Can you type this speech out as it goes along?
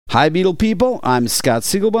Hi, Beatle people. I'm Scott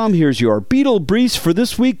Siegelbaum. Here's your Beatle Briefs for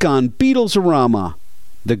this week on Beatles-orama.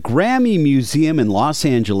 The Grammy Museum in Los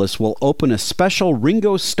Angeles will open a special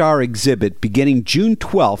Ringo Starr exhibit beginning June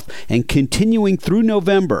 12th and continuing through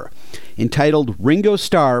November. Entitled Ringo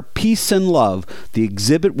Starr, Peace and Love, the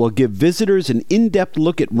exhibit will give visitors an in-depth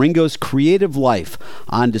look at Ringo's creative life.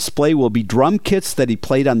 On display will be drum kits that he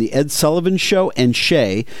played on The Ed Sullivan Show and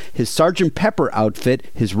Shay, his Sgt. Pepper outfit,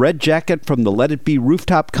 his red jacket from the Let It Be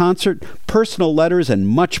rooftop concert, personal letters, and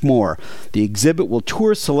much more. The exhibit will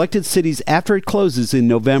tour selected cities after it closes in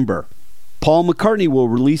November. Paul McCartney will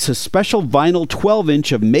release a special vinyl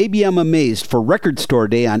 12-inch of Maybe I'm Amazed for Record Store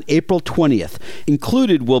Day on April 20th.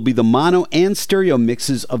 Included will be the mono and stereo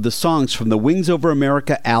mixes of the songs from the Wings Over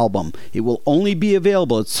America album. It will only be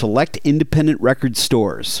available at select independent record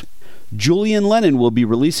stores. Julian Lennon will be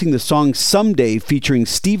releasing the song Someday featuring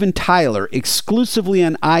Steven Tyler exclusively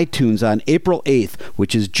on iTunes on April 8th,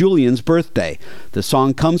 which is Julian's birthday. The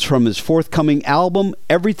song comes from his forthcoming album,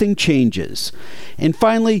 Everything Changes. And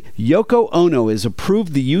finally, Yoko Ono has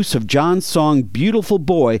approved the use of John's song Beautiful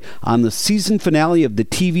Boy on the season finale of the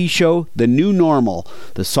TV show The New Normal.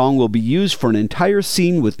 The song will be used for an entire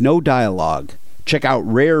scene with no dialogue. Check out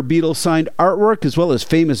rare Beatles-signed artwork as well as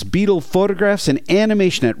famous Beatle photographs and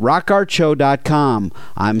animation at rockartshow.com.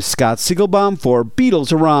 I'm Scott Siegelbaum for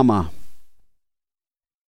Beatles-orama.